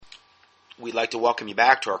we'd like to welcome you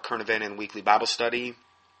back to our current event and weekly Bible study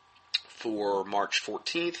for March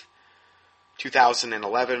 14th,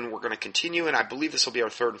 2011. We're going to continue, and I believe this will be our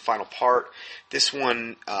third and final part. This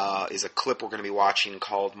one is a clip we're going to be watching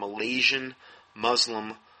called Malaysian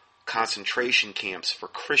Muslim Concentration Camps for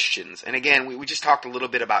Christians. And again, we just talked a little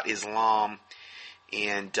bit about Islam,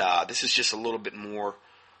 and this is just a little bit more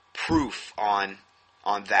proof on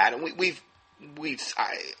that. And we've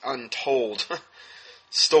untold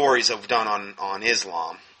stories I've done on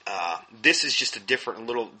Islam. This is just a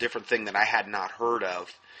little different thing that I had not heard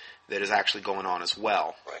of that is actually going on as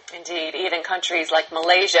well. Indeed, even countries like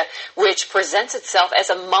Malaysia, which presents itself as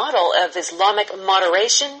a model of Islamic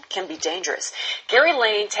moderation, can be dangerous. Gary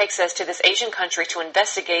Lane takes us to this Asian country to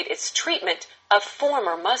investigate its treatment of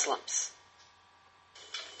former Muslims.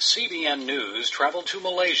 CBN News traveled to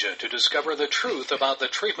Malaysia to discover the truth about the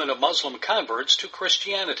treatment of Muslim converts to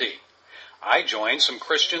Christianity. I joined some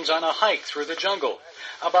Christians on a hike through the jungle,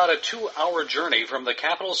 about a 2-hour journey from the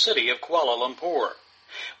capital city of Kuala Lumpur.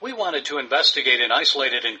 We wanted to investigate an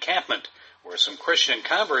isolated encampment where some Christian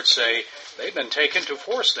converts say they've been taken to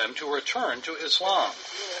force them to return to Islam.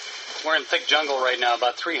 We're in thick jungle right now,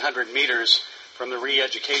 about 300 meters from the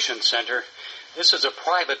re-education center. This is a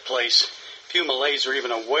private place. Few Malays are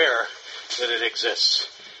even aware that it exists.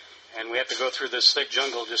 And we have to go through this thick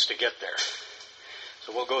jungle just to get there.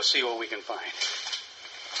 So we'll go see what we can find.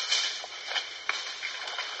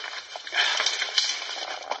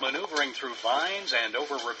 Maneuvering through vines and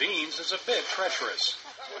over ravines is a bit treacherous.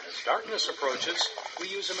 As darkness approaches, we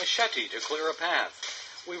use a machete to clear a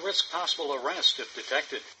path. We risk possible arrest if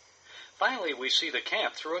detected. Finally, we see the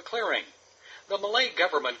camp through a clearing. The Malay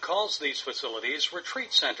government calls these facilities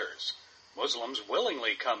retreat centers. Muslims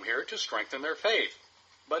willingly come here to strengthen their faith.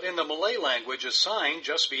 But in the Malay language, a sign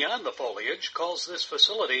just beyond the foliage calls this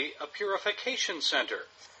facility a purification center.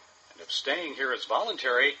 And if staying here is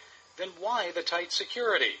voluntary, then why the tight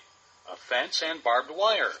security? A fence and barbed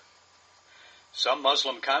wire. Some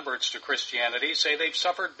Muslim converts to Christianity say they've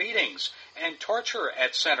suffered beatings and torture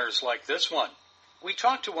at centers like this one. We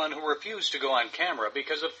talked to one who refused to go on camera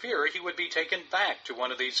because of fear he would be taken back to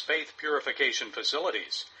one of these faith purification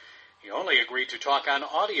facilities. He only agreed to talk on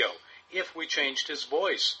audio if we changed his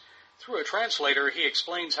voice. Through a translator, he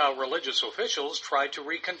explains how religious officials tried to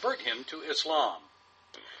reconvert him to Islam.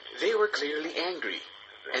 They were clearly angry,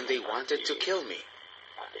 and they wanted to kill me.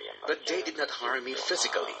 But they did not harm me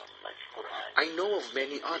physically. I know of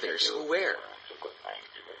many others who were.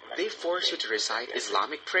 They force you to recite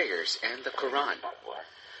Islamic prayers and the Quran,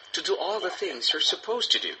 to do all the things you're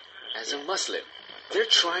supposed to do as a Muslim. They're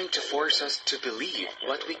trying to force us to believe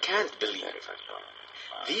what we can't believe.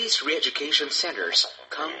 These re-education centers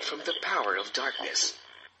come from the power of darkness.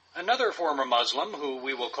 Another former Muslim, who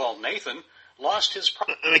we will call Nathan, lost his...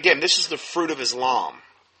 And again, this is the fruit of Islam.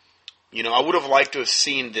 You know, I would have liked to have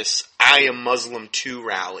seen this I Am Muslim 2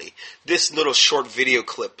 rally. This little short video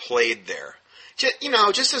clip played there.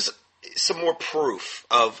 Just as some more proof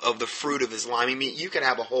of the fruit of Islam. I mean, you could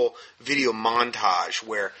have a whole video montage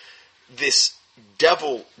where this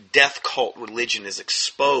devil death cult religion is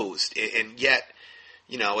exposed, and yet,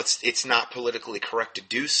 you know, it's not politically correct to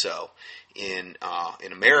do so in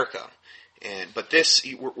America. But this,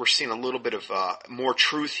 we're seeing a little bit of more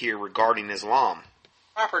truth here regarding Islam.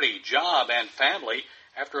 Property, job, and family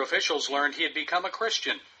after officials learned he had become a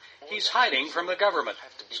Christian. He's hiding from the government,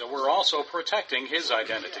 so we're also protecting his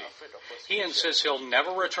identity. He insists he'll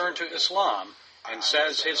never return to Islam and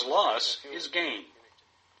says his loss is gain.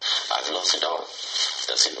 I've lost it all.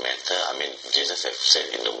 Does it matter? I mean, Jesus has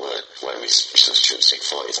said in the Word, what we should seek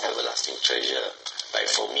for is everlasting treasure. Like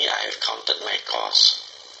for me, I have counted my cost.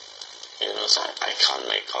 So I count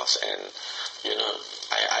my cost, and,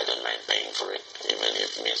 I don't mind paying for it, even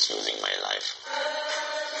if it means losing my life.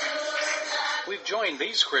 We've joined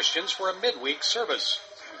these Christians for a midweek service.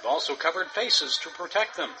 We've also covered faces to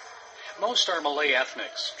protect them. Most are Malay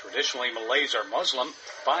ethnics. Traditionally, Malays are Muslim.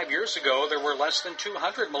 5 years ago, there were less than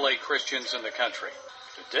 200 Malay Christians in the country.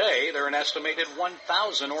 Today, there are an estimated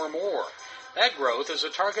 1,000 or more. That growth is a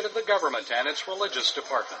target of the government and its religious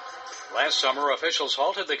department. Last summer, officials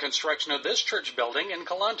halted the construction of this church building in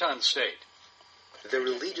Kelantan State. The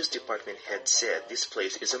religious department head said this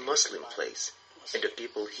place is a Muslim place, and the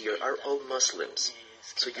people here are all Muslims,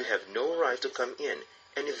 so you have no right to come in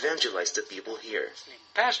and evangelize the people here.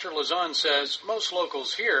 Pastor Lazan says most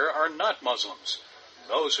locals here are not Muslims.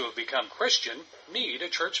 Those who have become Christian need a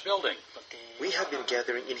church building. We have been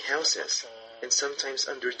gathering in houses and sometimes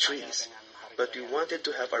under trees, but we wanted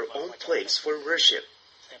to have our own place for worship.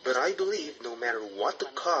 But I believe no matter what the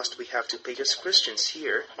cost we have to pay as Christians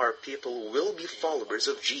here, our people will be followers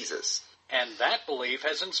of Jesus. And that belief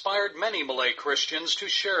has inspired many Malay Christians to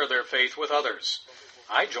share their faith with others.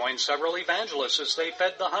 I joined several evangelists as they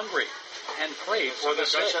fed the hungry and prayed for the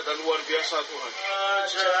sick.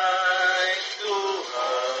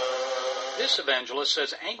 This evangelist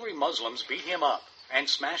says angry Muslims beat him up and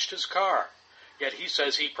smashed his car. Yet he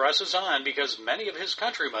says he presses on because many of his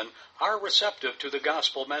countrymen are receptive to the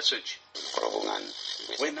gospel message.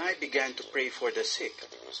 When I began to pray for the sick,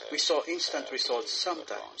 we saw instant results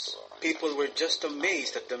sometimes. People were just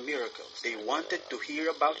amazed at the miracles. They wanted to hear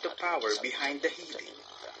about the power behind the healing,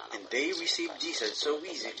 and they received Jesus so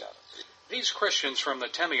easily. These Christians from the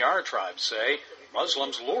Temiyar tribe say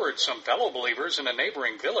Muslims lured some fellow believers in a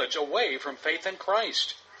neighboring village away from faith in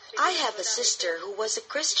Christ. I have a sister who was a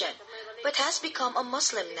Christian, but has become a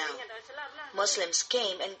Muslim now. Muslims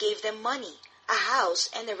came and gave them money, a house,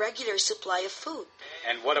 and a regular supply of food.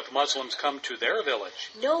 And what if Muslims come to their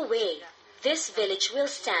village? No way. This village will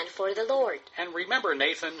stand for the Lord. And remember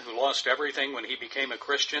Nathan, who lost everything when he became a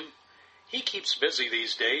Christian? He keeps busy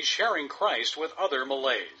these days sharing Christ with other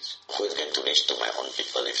Malays. Who is going to reach to my own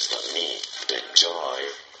people if it's not me? The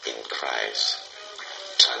joy in Christ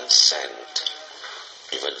transcends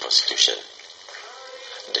even persecution.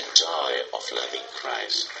 The joy of loving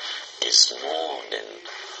Christ is more than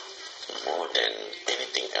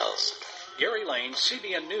anything else. Gary Lane,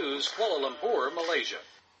 CBN News, Kuala Lumpur, Malaysia.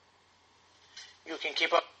 You can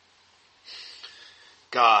keep up.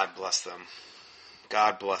 God bless them.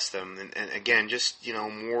 God bless them. And again, just,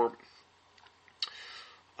 more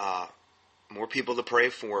people to pray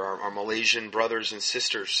for, our Malaysian brothers and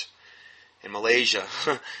sisters in Malaysia.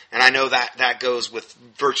 And I know that goes with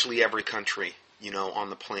virtually every country, on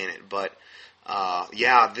the planet. But,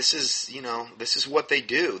 this is what they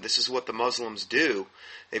do. This is what the Muslims do.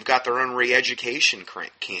 They've got their own re-education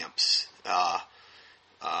camps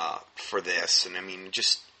for this. And,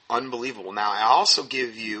 just unbelievable. Now, I also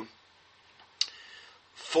give you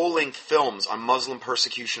full-length films on Muslim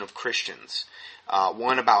persecution of Christians.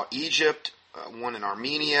 One about Egypt, one in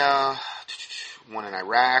Armenia, one in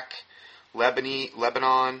Iraq,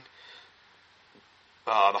 Lebanon,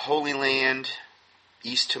 the Holy Land,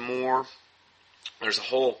 East Timor. There's a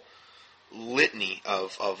whole litany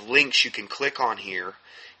of links you can click on here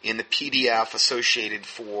in the PDF associated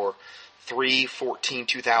for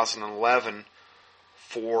 3/14/2011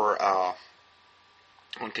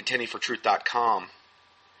 on contendingfortruth.com.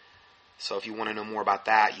 So if you want to know more about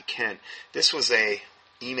that, you can. This was a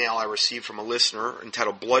email I received from a listener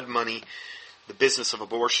entitled Blood Money, The Business of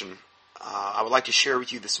Abortion. I would like to share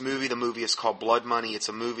with you this movie. The movie is called Blood Money. It's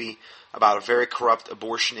a movie about a very corrupt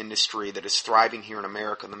abortion industry that is thriving here in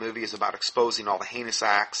America. And the movie is about exposing all the heinous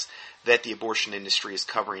acts that the abortion industry is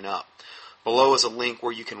covering up. Below is a link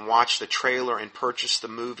where you can watch the trailer and purchase the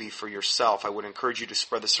movie for yourself. I would encourage you to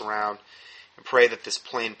spread this around and pray that this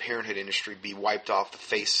Planned Parenthood industry be wiped off the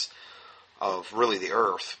face of really the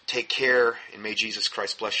earth. Take care, and may Jesus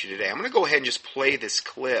Christ bless you today. I'm going to go ahead and just play this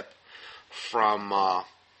clip from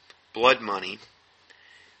Blood Money,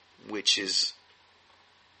 which is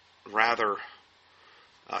rather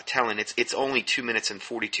telling. It's only 2 minutes and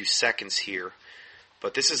 42 seconds here,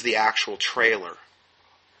 but this is the actual trailer.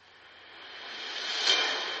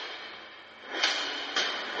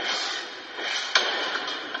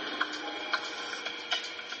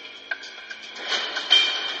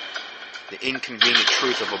 The inconvenient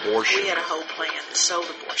truth of abortion. We had a whole plan that sold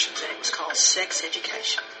abortions, and it was called sex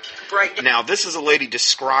education. Now, this is a lady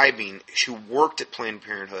describing who worked at Planned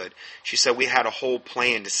Parenthood. She said we had a whole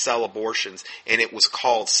plan to sell abortions, and it was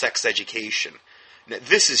called sex education. Now,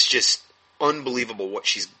 this is just unbelievable what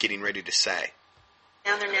she's getting ready to say.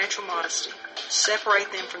 Down their natural modesty, separate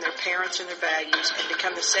them from their parents and their values, and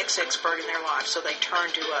become the sex expert in their life, so they turn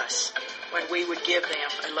to us when we would give them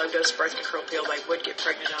a low-dose birth control pill they would get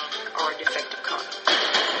pregnant on, or a defective condom.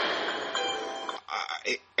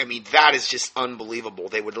 That is just unbelievable.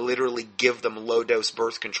 They would literally give them low-dose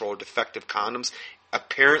birth control or defective condoms,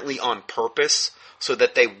 apparently on purpose, so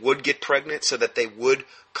that they would get pregnant, so that they would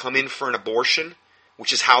come in for an abortion,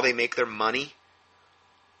 which is how they make their money.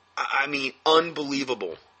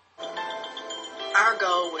 Unbelievable. Our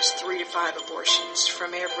goal was 3 to 5 abortions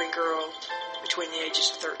from every girl between the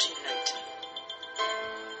ages of 13 and 18.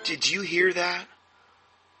 Did you hear that?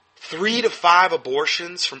 3 to 5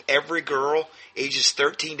 abortions from every girl ages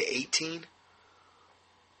 13 to 18?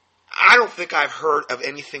 I don't think I've heard of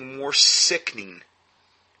anything more sickening,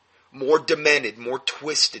 more demented, more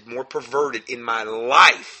twisted, more perverted in my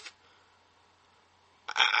life.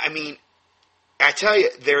 I tell you,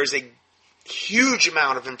 there's a huge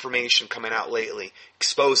amount of information coming out lately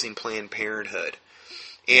exposing Planned Parenthood.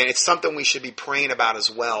 And it's something we should be praying about as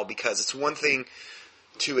well, because it's one thing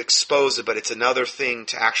to expose it, but it's another thing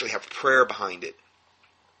to actually have prayer behind it.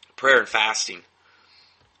 Prayer and fasting.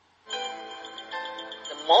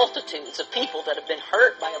 The multitudes of people that have been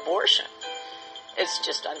hurt by abortion. It's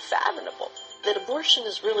just unfathomable. That abortion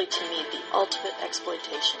is really, to me, the ultimate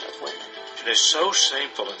exploitation of women. It is so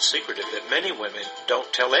shameful and secretive that many women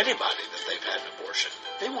don't tell anybody that they've had an abortion.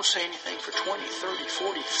 They won't say anything for 20, 30,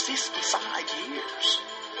 40, 55 years.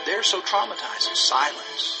 They're so traumatized in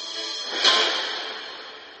silence.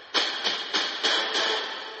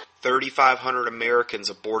 3,500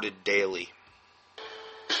 Americans aborted daily.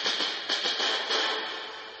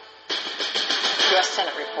 U.S.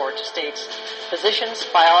 Senate report states, physicians,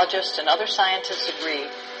 biologists, and other scientists agree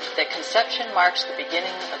that conception marks the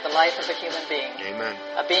beginning of the life of a human being. Amen.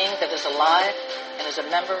 A being that is alive and is a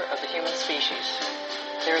member of the human species.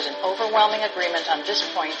 There is an overwhelming agreement on this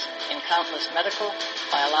point in countless medical,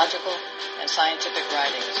 biological, and scientific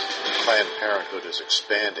writings. Planned Parenthood is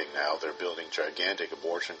expanding now. They're building gigantic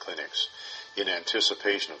abortion clinics in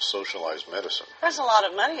anticipation of socialized medicine. There's a lot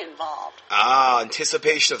of money involved.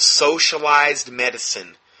 Anticipation of socialized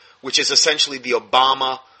medicine, which is essentially the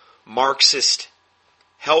Obama Marxist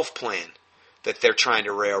health plan that they're trying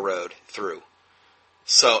to railroad through.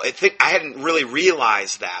 So I hadn't really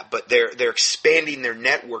realized that, but they're expanding their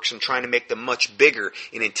networks and trying to make them much bigger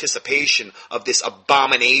in anticipation of this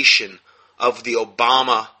abomination of the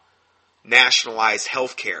Obama nationalized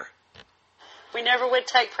health care. We never would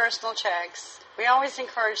take personal checks. We always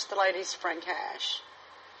encouraged the ladies to bring cash.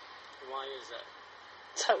 Why is that?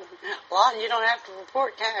 So, well, you don't have to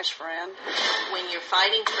report cash, friend. When you're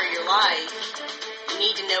fighting for your life, you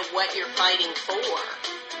need to know what you're fighting for.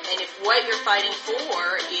 And if what you're fighting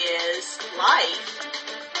for is life,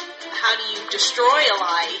 how do you destroy a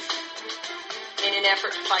life in an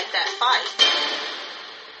effort to fight that fight?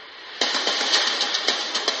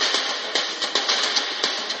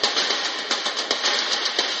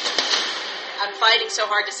 I'm fighting so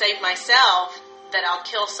hard to save myself that I'll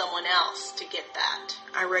kill someone else to get that.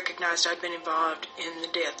 I recognized I'd been involved in the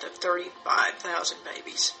death of 35,000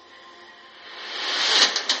 babies.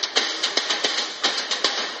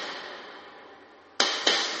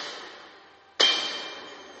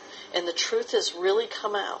 And the truth has really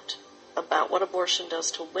come out about what abortion does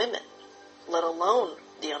to women, let alone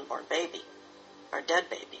the unborn baby, our dead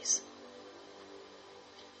babies.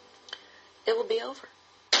 It will be over.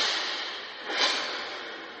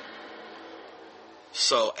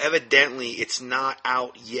 So evidently it's not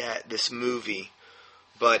out yet, this movie,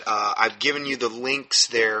 but I've given you the links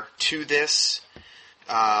there to this.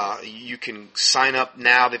 You can sign up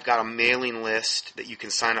now. They've got a mailing list that you can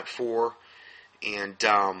sign up for, and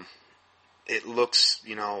it looks,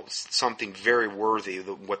 something very worthy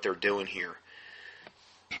of what they're doing here.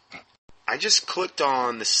 I just clicked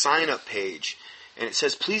on the sign-up page, and it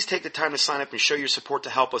says, please take the time to sign up and show your support to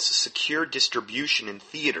help us secure distribution in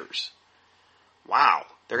theaters. Wow,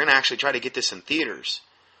 they're going to actually try to get this in theaters.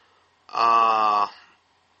 My.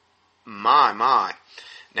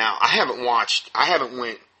 Now, I haven't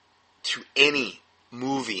went to any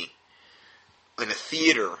movie in a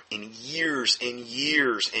theater in years and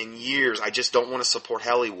years and years. I just don't want to support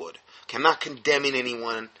Hollywood. Okay, I'm not condemning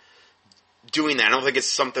anyone doing that. I don't think it's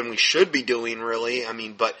something we should be doing, really.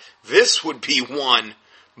 But this would be one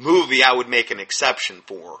movie I would make an exception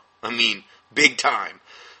for. Big time.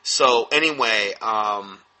 So anyway,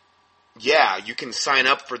 you can sign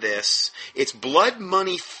up for this. It's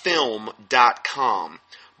bloodmoneyfilm.com.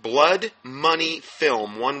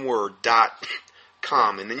 Bloodmoneyfilm, one word,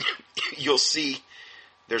 .com. And then you'll see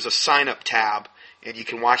there's a sign up tab, and you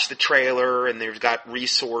can watch the trailer, and they've got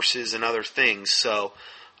resources and other things. So,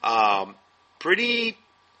 pretty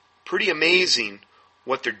amazing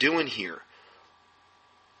what they're doing here.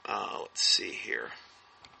 Let's see here.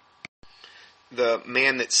 The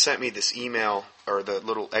man that sent me this email, or the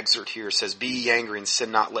little excerpt here, says, be ye angry and sin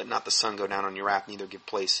not, let not the sun go down on your wrath, neither give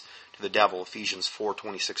place to the devil, Ephesians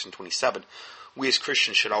 4:26 and 27. We as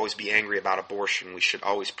Christians should always be angry about abortion. We should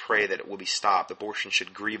always pray that it will be stopped. Abortion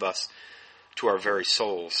should grieve us to our very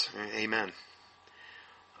souls. Amen.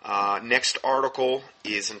 Next article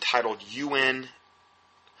is entitled, UN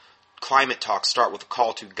Climate Talks Start with a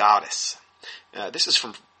Call to Goddess. This is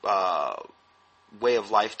from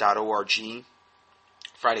wayoflife.org.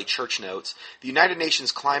 Friday Church Notes. The United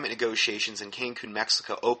Nations climate negotiations in Cancun,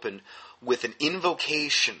 Mexico opened with an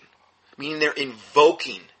invocation, meaning they're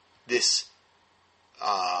invoking this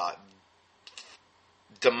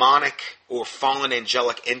demonic or fallen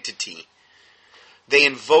angelic entity. They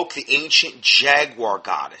invoke the ancient jaguar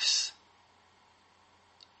goddess,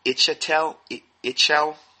 Ichatel,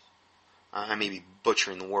 Ichel. I may be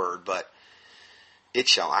butchering the word, but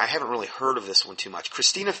Ichel. I haven't really heard of this one too much.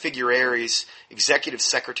 Christina Figueres, Executive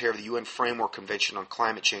Secretary of the UN Framework Convention on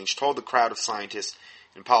Climate Change, told the crowd of scientists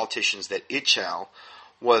and politicians that Ichel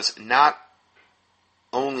was not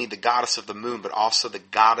only the goddess of the moon, but also the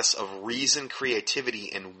goddess of reason,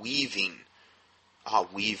 creativity, and weaving.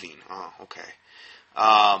 Weaving. Oh, okay.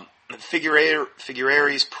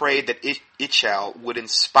 Figueres prayed that Ichel would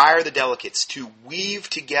inspire the delegates to weave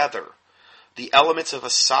together the elements of a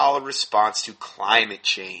solid response to climate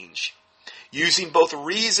change, using both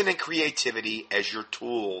reason and creativity as your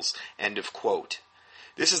tools. End of quote.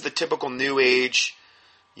 This is the typical New Age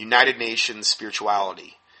United Nations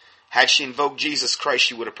spirituality. Had she invoked Jesus Christ,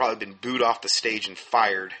 she would have probably been booed off the stage and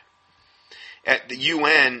fired. At the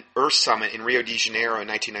UN Earth Summit in Rio de Janeiro in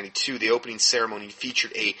 1992, the opening ceremony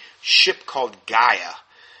featured a ship called Gaia,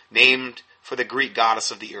 named for the Greek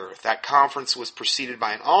goddess of the earth. That conference was preceded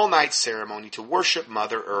by an all-night ceremony to worship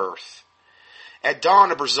Mother Earth. At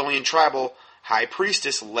dawn, a Brazilian tribal high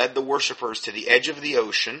priestess led the worshippers to the edge of the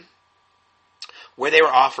ocean, where they were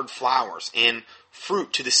offered flowers and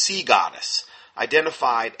fruit to the sea goddess,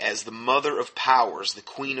 identified as the Mother of Powers, the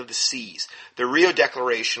Queen of the Seas. The Rio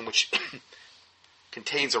Declaration, which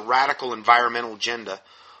contains a radical environmental agenda,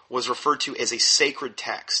 was referred to as a sacred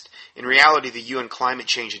text. In reality, the UN climate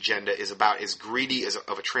change agenda is about as greedy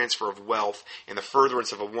of a transfer of wealth and the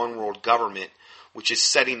furtherance of a one-world government, which is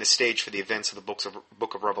setting the stage for the events of the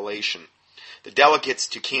Book of Revelation. The delegates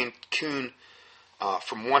to Cancun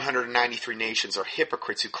from 193 nations are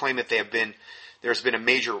hypocrites who claim that there's been a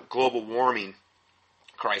major global warming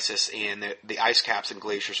crisis and the ice caps and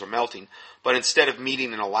glaciers are melting. But instead of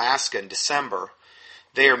meeting in Alaska in December,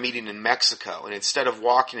 they are meeting in Mexico. And instead of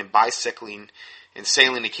walking and bicycling and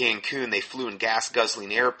sailing to Cancun, they flew in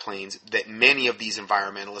gas-guzzling airplanes that many of these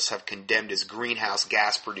environmentalists have condemned as greenhouse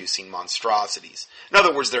gas-producing monstrosities. In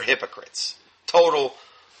other words, they're hypocrites. Total,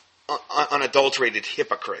 unadulterated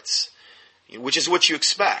hypocrites, which is what you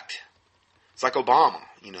expect. It's like Obama,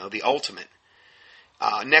 the ultimate.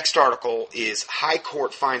 Next article is High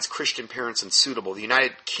Court finds Christian parents unsuitable. The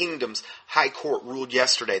United Kingdom's High Court ruled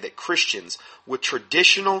yesterday that Christians with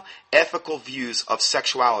traditional ethical views of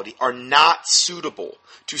sexuality are not suitable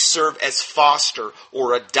to serve as foster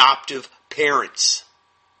or adoptive parents.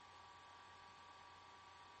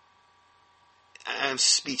 I'm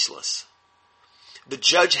speechless. The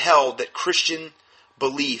judge held that Christian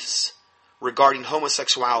beliefs regarding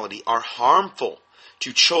homosexuality are harmful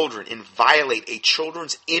to children and violate a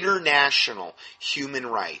children's international human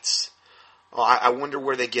rights. Well, I wonder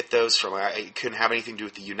where they get those from. It couldn't have anything to do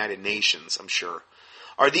with the United Nations, I'm sure.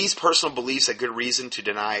 Are these personal beliefs a good reason to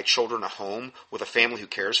deny children a home with a family who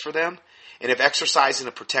cares for them? And if exercising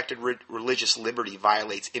a protected religious liberty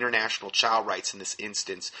violates international child rights in this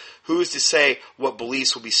instance, who is to say what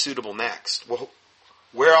beliefs will be suitable next? Well,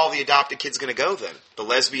 where are all the adopted kids going to go then? The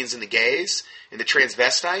lesbians and the gays and the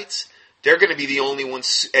transvestites? They're going to be the only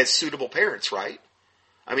ones as suitable parents, right?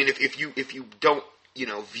 I mean, if you don't,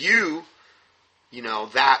 view,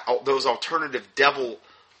 those alternative devil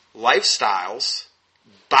lifestyles,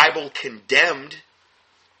 Bible condemned.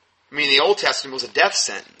 I mean, the Old Testament was a death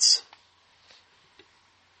sentence.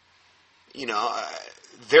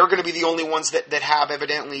 They're going to be the only ones that have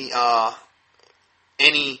evidently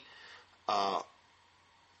any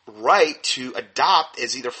right to adopt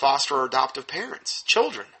as either foster or adoptive parents,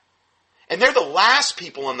 children. And they're the last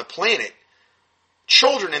people on the planet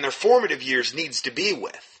children in their formative years needs to be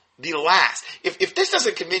with. The last. If this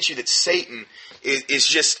doesn't convince you that Satan is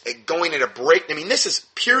just going at a break, I mean, this is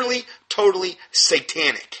purely, totally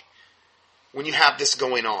satanic when you have this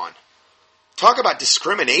going on. Talk about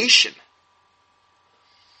discrimination.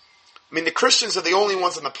 I mean, the Christians are the only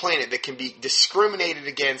ones on the planet that can be discriminated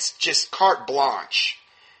against just carte blanche.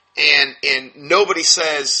 And nobody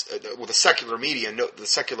says, well, the secular media, the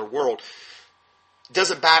secular world,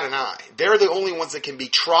 doesn't bat an eye. They're the only ones that can be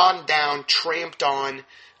trodden down, tramped on,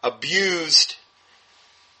 abused,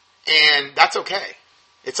 and that's okay.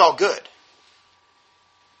 It's all good.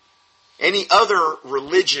 Any other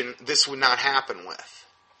religion, this would not happen with.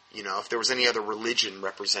 If there was any other religion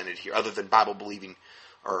represented here, other than Bible-believing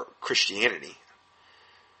or Christianity.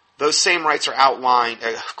 Those same rights are outlined,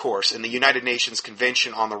 of course, in the United Nations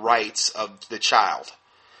Convention on the Rights of the Child,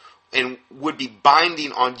 and would be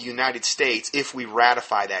binding on the United States if we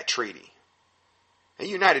ratify that treaty. The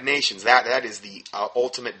United Nations, that is the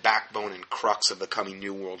ultimate backbone and crux of the coming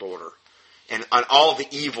New World Order, and on all the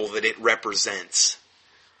evil that it represents.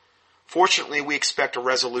 Fortunately, we expect a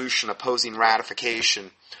resolution opposing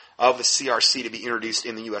ratification of the CRC to be introduced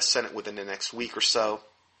in the U.S. Senate within the next week or so.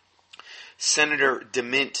 Senator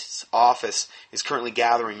DeMint's office is currently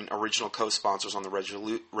gathering original co-sponsors on the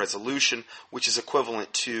resolution, which is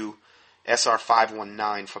equivalent to SR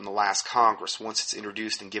 519 from the last Congress. Once it's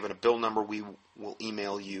introduced and given a bill number, we will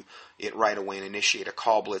email you it right away and initiate a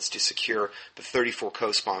call blitz to secure the 34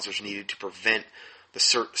 co-sponsors needed to prevent the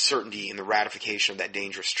certainty in the ratification of that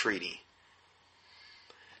dangerous treaty.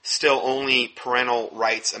 Still, only parental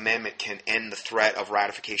rights amendment can end the threat of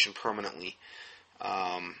ratification permanently.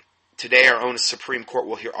 Today, our own Supreme Court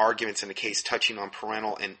will hear arguments in a case touching on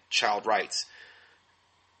parental and child rights.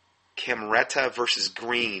 Camerata versus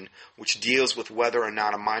Green, which deals with whether or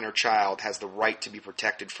not a minor child has the right to be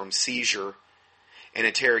protected from seizure and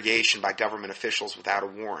interrogation by government officials without a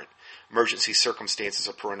warrant. Emergency circumstances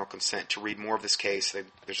of parental consent. To read more of this case,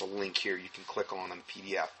 there's a link here you can click on the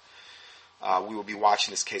PDF. We will be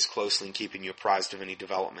watching this case closely and keeping you apprised of any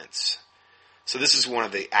developments. So this is one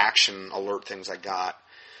of the action alert things I got.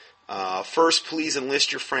 First, please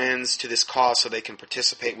enlist your friends to this cause so they can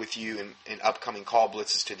participate with you in upcoming call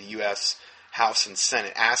blitzes to the U.S. House and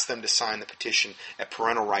Senate. Ask them to sign the petition at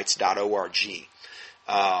parentalrights.org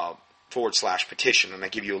 /petition, and I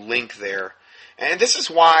give you a link there. And this is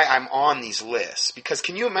why I'm on these lists, because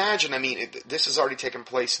can you imagine, this has already taken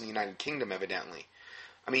place in the United Kingdom, evidently.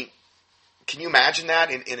 Can you imagine that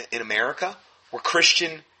in America, where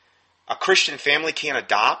a Christian family can't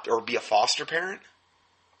adopt or be a foster parent?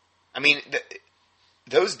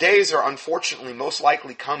 Those days are unfortunately most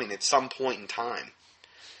likely coming at some point in time.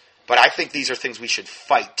 But I think these are things we should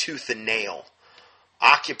fight tooth and nail.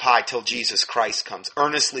 Occupy till Jesus Christ comes.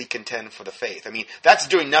 Earnestly contend for the faith. That's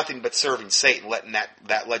doing nothing but serving Satan, letting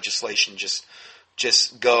that legislation just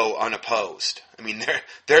go unopposed.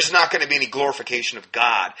 There's not going to be any glorification of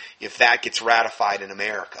God if that gets ratified in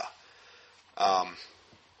America.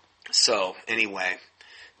 So, anyway,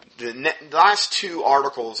 the last two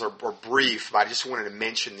articles are brief, but I just wanted to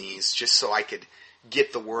mention these just so I could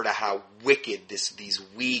get the word of how wicked these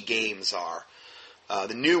Wii games are.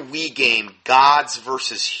 The new Wii game, Gods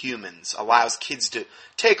vs. Humans, allows kids to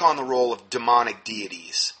take on the role of demonic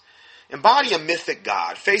deities. Embody a mythic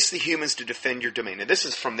god. Face the humans to defend your domain. Now, this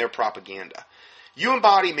is from their propaganda. You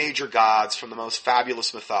embody major gods from the most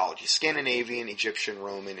fabulous mythology, Scandinavian, Egyptian,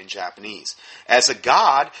 Roman, and Japanese. As a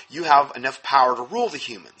god, you have enough power to rule the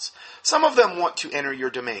humans. Some of them want to enter your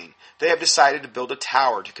domain. They have decided to build a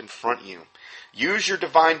tower to confront you. Use your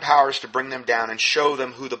divine powers to bring them down and show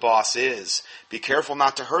them who the boss is. Be careful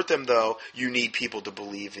not to hurt them, though. You need people to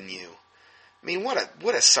believe in you.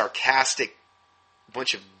 What a sarcastic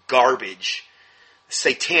bunch of garbage.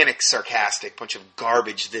 Satanic sarcastic bunch of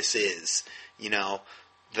garbage this is.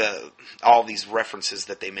 All these references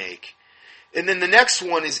that they make. And then the next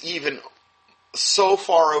one is even so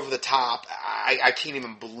far over the top, I can't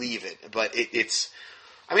even believe it. But it's...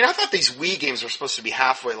 I thought these Wii games were supposed to be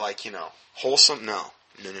halfway wholesome. No.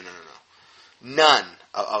 None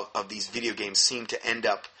of these video games seem to end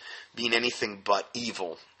up being anything but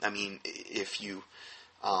evil. If you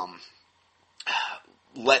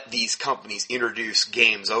let these companies introduce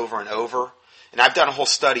games over and over. And I've done a whole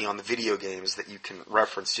study on the video games that you can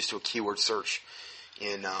reference just to a keyword search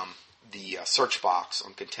in the search box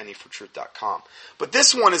on contendingfortruth.com. But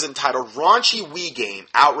this one is entitled Raunchy Wii Game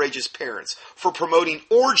Outrages Parents for Promoting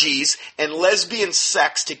Orgies and Lesbian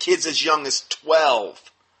Sex to Kids as Young as 12.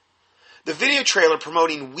 The video trailer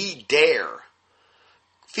promoting Wii Dare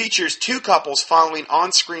features two couples following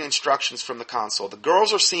on-screen instructions from the console. The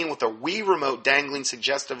girls are seen with a Wii remote dangling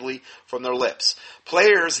suggestively from their lips.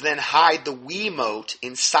 Players then hide the Wiimote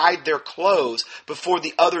inside their clothes before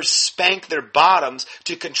the others spank their bottoms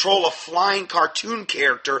to control a flying cartoon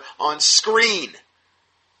character on screen.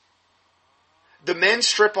 The men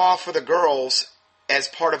strip off for the girls as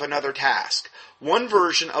part of another task. One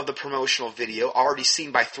version of the promotional video, already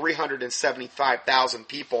seen by 375,000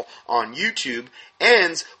 people on YouTube,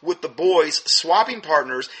 ends with the boys swapping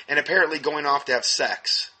partners and apparently going off to have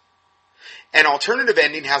sex. An alternative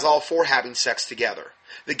ending has all four having sex together.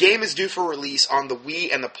 The game is due for release on the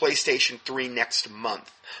Wii and the PlayStation 3 next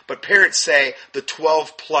month, but parents say the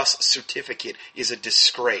 12-plus certificate is a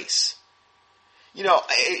disgrace.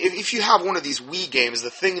 If you have one of these Wii games, the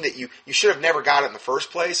thing that you should have never got it in the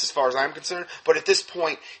first place, as far as I'm concerned, but at this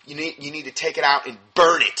point, you need to take it out and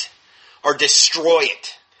burn it, or destroy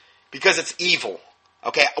it, because it's evil.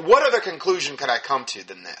 Okay, what other conclusion could I come to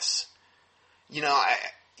than this? You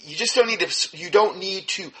don't need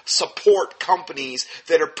to support companies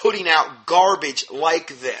that are putting out garbage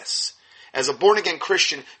like this. As a born-again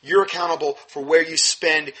Christian, you're accountable for where you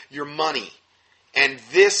spend your money. And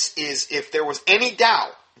this is, if there was any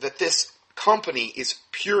doubt that this company is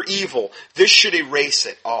pure evil, this should erase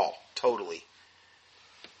it all. totally.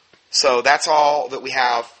 So that's all that we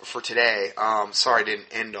have for today. Sorry I didn't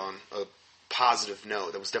end on a positive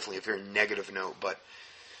note. That was definitely a very negative note, but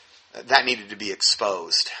that needed to be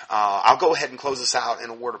exposed. I'll go ahead and close this out in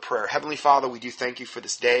a word of prayer. Heavenly Father, we do thank you for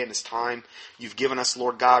this day and this time you've given us,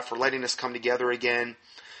 Lord God, for letting us come together again.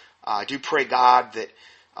 I do pray, God, that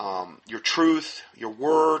your truth, your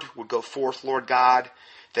word would go forth, Lord God,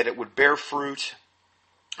 that it would bear fruit.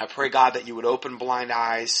 I pray, God, that you would open blind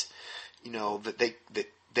eyes, that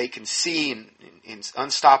they can see and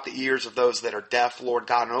unstop the ears of those that are deaf, Lord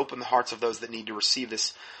God, and open the hearts of those that need to receive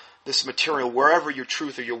this material, wherever your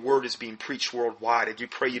truth or your word is being preached worldwide. I do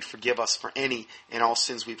pray you'd forgive us for any and all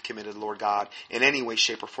sins we've committed, Lord God, in any way,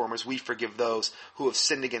 shape, or form, as we forgive those who have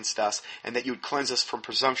sinned against us, and that you would cleanse us from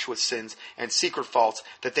presumptuous sins and secret faults,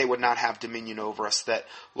 that they would not have dominion over us, that,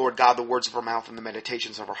 Lord God, the words of our mouth and the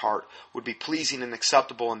meditations of our heart would be pleasing and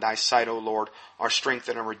acceptable in thy sight, O Lord, our strength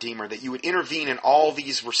and our Redeemer, that you would intervene in all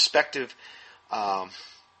these respective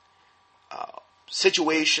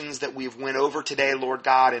situations that we've went over today, Lord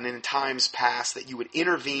God, and in times past, that you would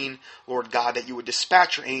intervene, Lord God, that you would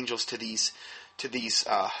dispatch your angels to this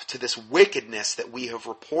wickedness that we have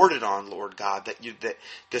reported on, Lord God, that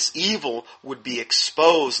this evil would be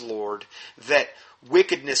exposed, Lord, that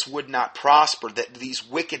wickedness would not prosper, that these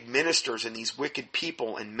wicked ministers and these wicked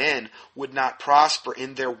people and men would not prosper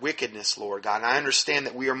in their wickedness, Lord God. And I understand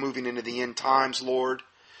that we are moving into the end times, Lord,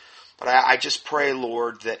 but I just pray,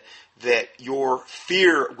 Lord, that your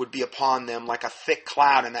fear would be upon them like a thick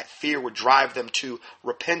cloud, and that fear would drive them to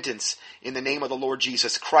repentance in the name of the Lord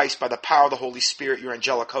Jesus Christ, by the power of the Holy Spirit, your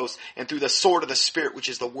angelic host, and through the sword of the Spirit, which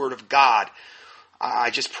is the Word of God. I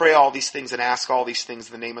just pray all these things and ask all these things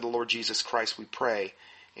in the name of the Lord Jesus Christ, we pray.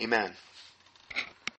 Amen.